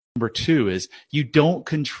Number two is you don't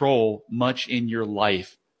control much in your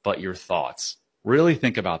life but your thoughts. Really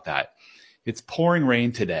think about that. It's pouring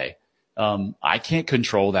rain today. I can't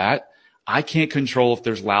control that. I can't control if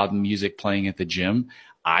there's loud music playing at the gym.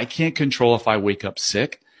 I can't control if I wake up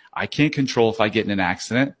sick. I can't control if I get in an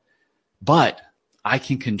accident. But I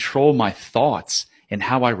can control my thoughts and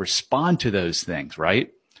how I respond to those things,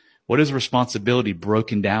 right? What is responsibility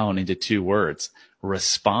broken down into two words?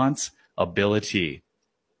 Responsibility.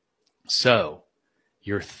 So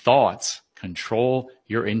your thoughts control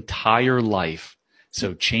your entire life.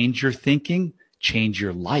 So change your thinking, change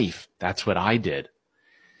your life. That's what I did.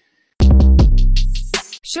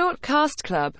 Shortcast Club.